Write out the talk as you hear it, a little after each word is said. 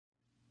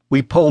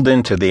We pulled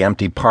into the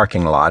empty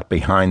parking lot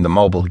behind the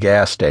mobile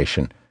gas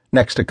station,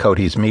 next to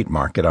Cody's Meat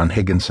Market on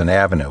Higginson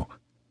Avenue.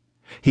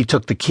 He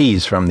took the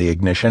keys from the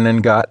ignition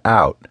and got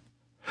out.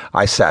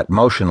 I sat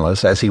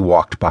motionless as he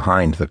walked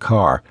behind the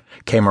car,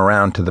 came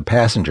around to the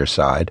passenger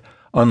side,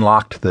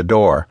 unlocked the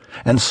door,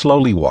 and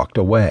slowly walked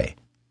away.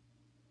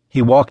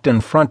 He walked in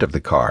front of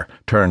the car,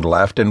 turned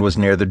left, and was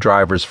near the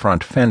driver's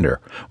front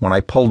fender when I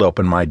pulled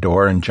open my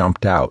door and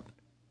jumped out.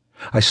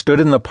 I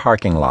stood in the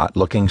parking lot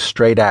looking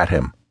straight at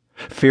him,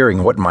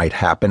 fearing what might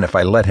happen if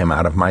I let him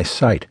out of my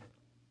sight.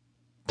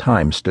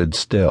 Time stood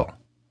still.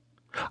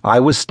 I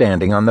was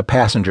standing on the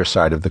passenger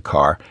side of the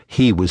car.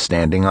 He was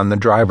standing on the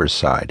driver's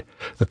side,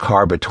 the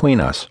car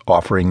between us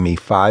offering me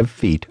 5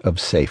 feet of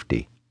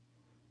safety.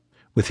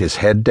 With his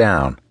head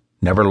down,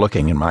 never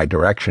looking in my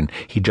direction,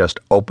 he just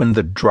opened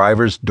the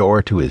driver's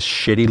door to his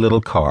shitty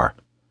little car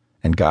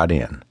and got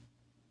in.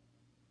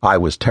 I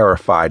was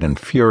terrified and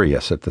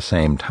furious at the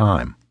same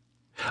time.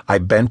 I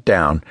bent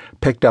down,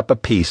 picked up a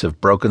piece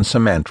of broken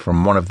cement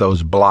from one of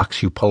those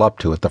blocks you pull up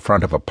to at the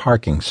front of a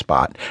parking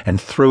spot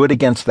and threw it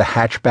against the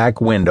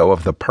hatchback window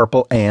of the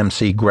purple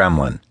AMC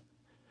Gremlin.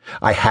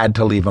 I had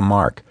to leave a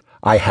mark.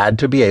 I had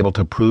to be able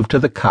to prove to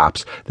the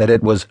cops that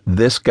it was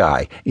this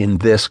guy in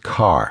this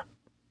car.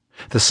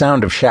 The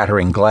sound of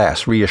shattering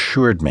glass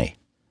reassured me,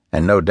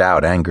 and no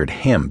doubt angered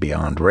him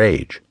beyond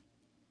rage.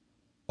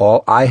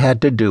 All I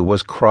had to do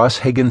was cross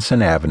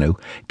Higginson Avenue,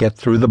 get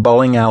through the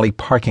bowling alley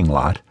parking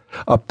lot,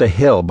 up the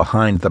hill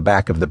behind the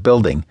back of the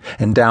building,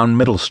 and down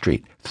Middle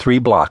Street, 3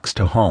 blocks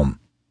to home.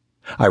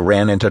 I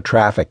ran into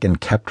traffic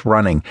and kept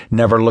running,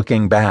 never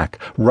looking back,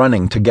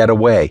 running to get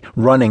away,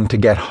 running to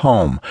get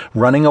home,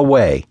 running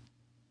away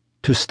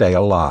to stay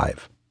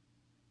alive.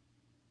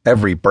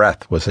 Every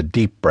breath was a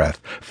deep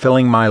breath,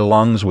 filling my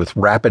lungs with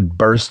rapid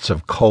bursts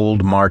of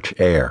cold March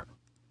air.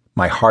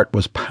 My heart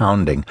was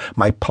pounding,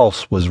 my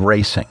pulse was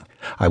racing.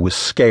 I was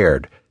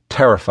scared,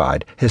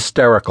 terrified,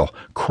 hysterical,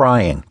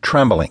 crying,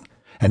 trembling,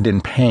 and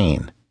in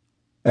pain.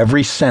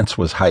 Every sense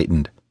was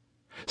heightened.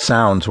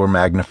 Sounds were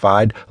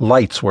magnified,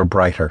 lights were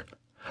brighter.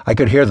 I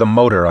could hear the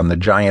motor on the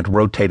giant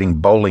rotating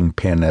bowling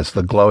pin as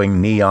the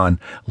glowing neon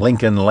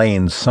Lincoln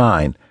Lane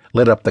sign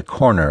lit up the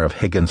corner of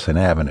Higginson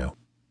Avenue.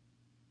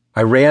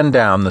 I ran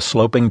down the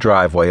sloping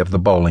driveway of the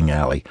bowling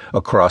alley,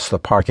 across the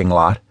parking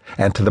lot,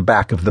 and to the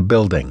back of the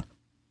building.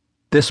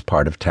 This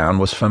part of town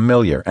was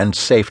familiar and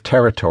safe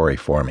territory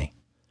for me.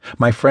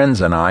 My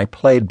friends and I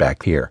played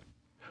back here.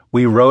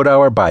 We rode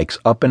our bikes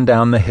up and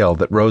down the hill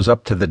that rose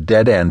up to the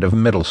dead end of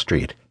Middle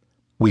Street.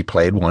 We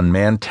played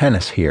one-man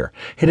tennis here,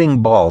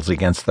 hitting balls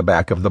against the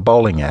back of the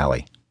bowling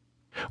alley.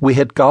 We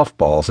hit golf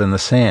balls in the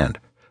sand,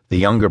 the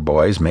younger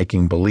boys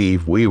making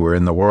believe we were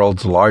in the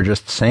world's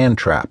largest sand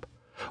trap,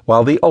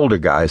 while the older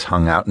guys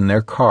hung out in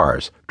their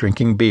cars,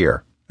 drinking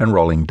beer and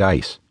rolling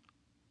dice.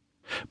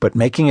 But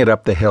making it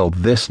up the hill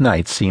this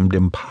night seemed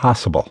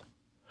impossible.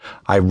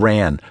 I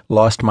ran,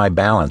 lost my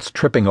balance,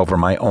 tripping over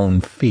my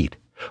own feet,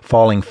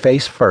 falling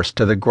face first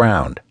to the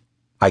ground.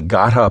 I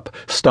got up,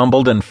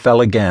 stumbled and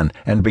fell again,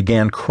 and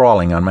began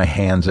crawling on my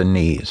hands and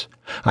knees.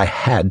 I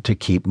had to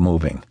keep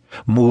moving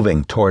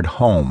toward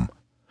home.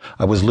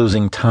 I was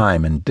losing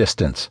time and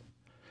distance.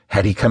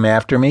 Had he come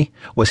after me?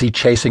 Was he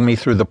chasing me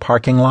through the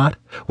parking lot?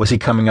 Was he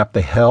coming up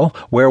the hill?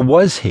 Where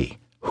was he?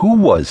 Who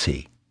was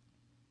he?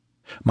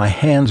 My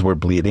hands were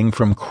bleeding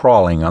from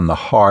crawling on the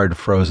hard,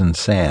 frozen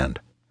sand.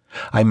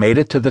 I made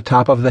it to the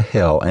top of the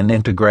hill and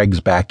into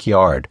Greg's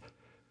backyard,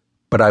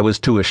 but I was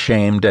too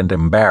ashamed and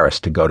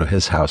embarrassed to go to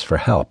his house for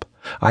help.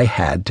 I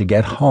had to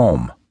get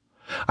home.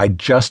 I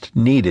just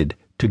needed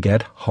to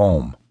get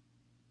home.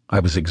 I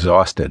was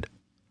exhausted.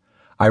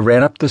 I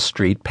ran up the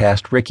street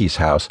past Ricky's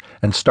house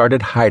and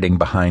started hiding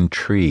behind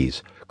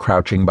trees,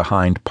 crouching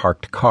behind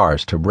parked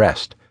cars to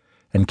rest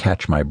and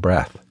catch my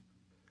breath.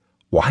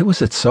 Why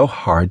was it so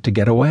hard to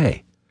get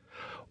away?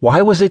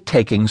 Why was it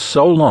taking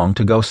so long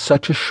to go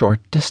such a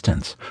short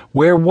distance?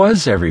 Where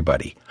was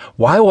everybody?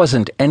 Why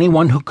wasn't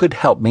anyone who could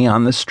help me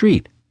on the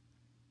street?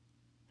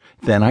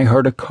 Then I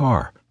heard a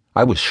car.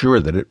 I was sure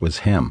that it was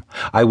him.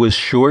 I was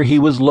sure he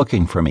was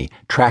looking for me,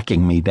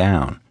 tracking me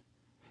down.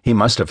 He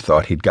must have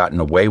thought he'd gotten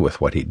away with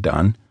what he'd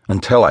done,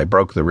 until I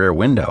broke the rear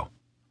window.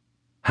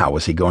 How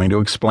was he going to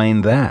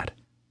explain that?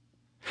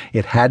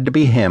 It had to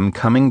be him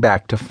coming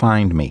back to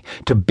find me,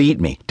 to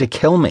beat me, to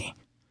kill me.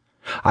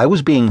 I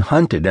was being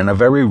hunted in a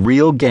very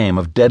real game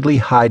of deadly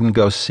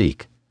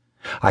hide-and-go-seek.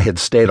 I had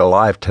stayed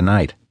alive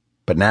tonight,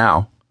 but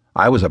now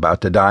I was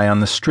about to die on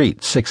the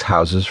street, 6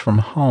 houses from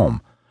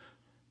home.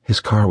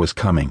 His car was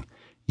coming.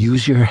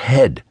 Use your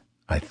head,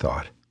 I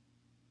thought.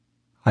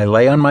 I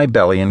lay on my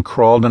belly and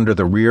crawled under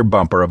the rear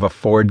bumper of a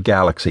Ford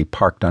Galaxie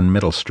parked on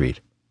Middle Street.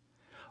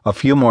 A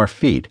few more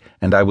feet,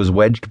 and I was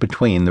wedged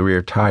between the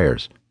rear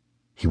tires.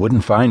 He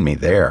wouldn't find me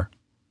there.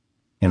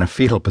 In a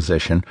fetal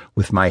position,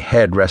 with my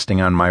head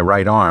resting on my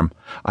right arm,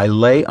 I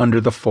lay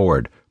under the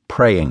Ford,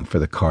 praying for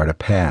the car to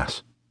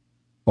pass.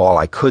 All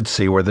I could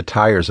see were the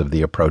tires of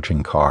the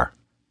approaching car.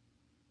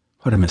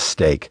 What a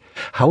mistake.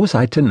 How was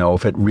I to know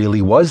if it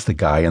really was the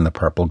guy in the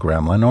purple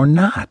gremlin or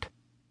not?